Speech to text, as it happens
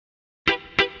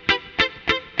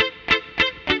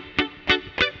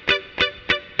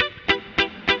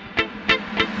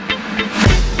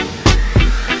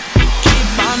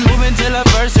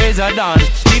days are done.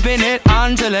 Keeping it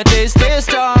on till the day stays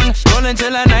strong. Rolling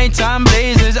till the nighttime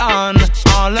blazes on.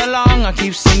 All along I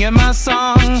keep singing my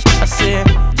song. I say,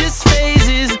 this phase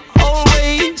is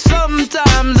always.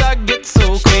 Sometimes I get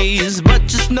so crazy, but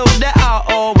just know that I'll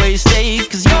always stay.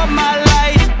 Cause you're my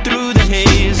light through the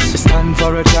haze. It's time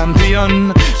for a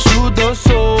champion. Soothe the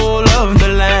soul of the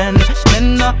land.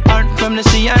 Mend the heart from the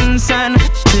sea and sand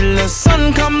till the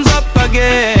sun comes up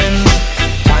again.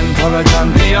 Time for a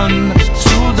champion.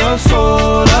 Soothe the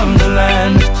soul of the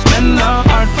land. Mend the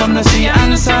heart from the sea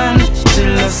and sand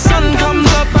till the sun comes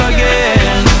up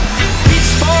again.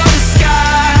 Reach for the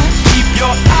sky, keep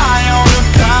your eye on the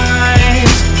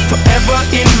prize. Forever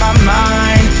in my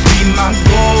mind, be my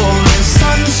golden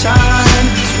sunshine.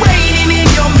 It's raining in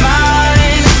your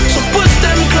mind, so push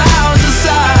them clouds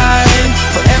aside.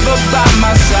 Forever by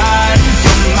my side,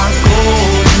 you're my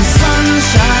golden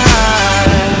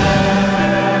sunshine.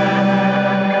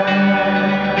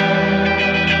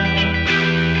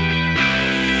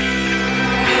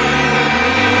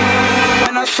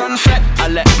 When I sunset, I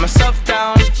let myself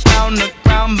down. Down the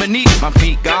ground beneath my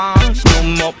feet gone. No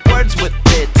more words with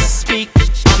it to speak.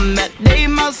 On that day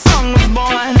my song was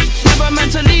born. Never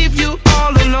meant to leave you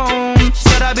all alone.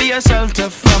 Said I'd be a shelter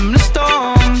from the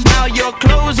storm. Now your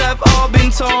clothes have all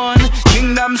been torn.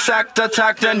 Kingdom sacked,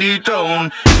 attacked and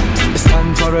dethroned. It's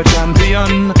time for a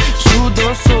champion. Soothe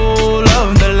the soul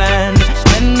of the land.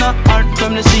 Mend the heart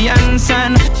from the sea and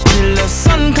sand till the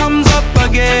sun comes up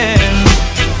again.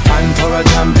 Time for a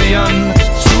champion.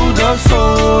 Soothe the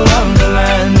soul of the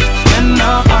land. Mend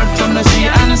the heart from the sea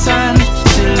and sand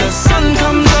till the sun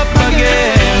comes up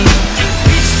again.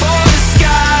 Reach for the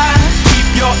sky, keep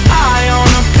your eye on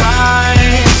the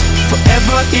prize.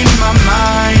 Forever in my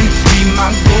mind, be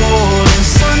my golden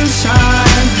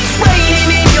sunshine. It's raining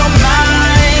in your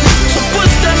mind, so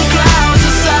push them clouds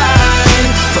aside.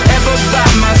 Forever by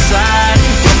my side,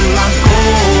 you're my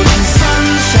golden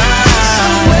sunshine. It's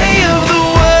the way of the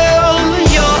world,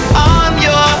 you're on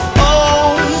your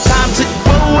own. Time to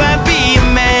grow and be a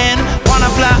man. Wanna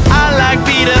fly high like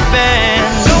Peter Pan.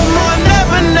 No more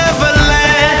never, never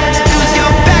land. Use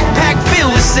your backpack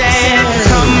filled with sand.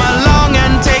 Come along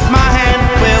and take my hand.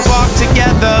 We'll walk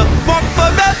together, walk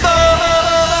forever.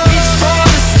 Reach for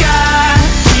the sky,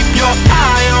 keep your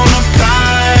eye on the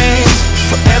prize.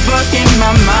 Forever in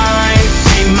my mind,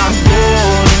 be my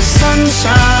golden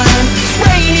sunshine. It's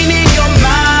raining in your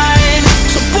mind,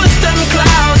 so push them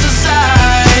clouds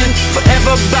aside.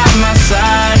 Forever by my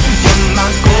side, you're my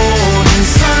golden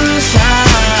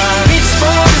sunshine. Reach for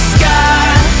the sky,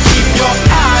 keep your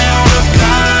eye on the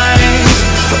prize.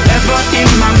 Forever in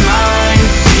my mind,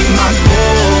 be my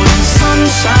golden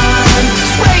sunshine.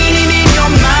 It's raining in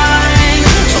your mind,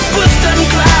 so push them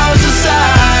clouds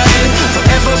aside.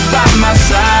 Forever by my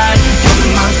side,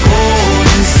 you're my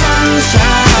golden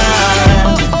sunshine.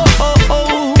 Oh, oh,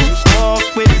 oh, oh, walk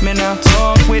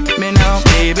with me now,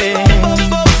 baby. Oh,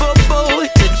 oh, oh, oh,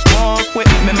 oh, walk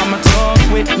with me, mama, talk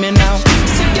with me now.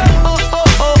 Say, oh, oh,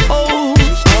 oh, oh,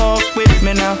 walk with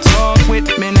me now, talk with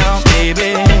me now.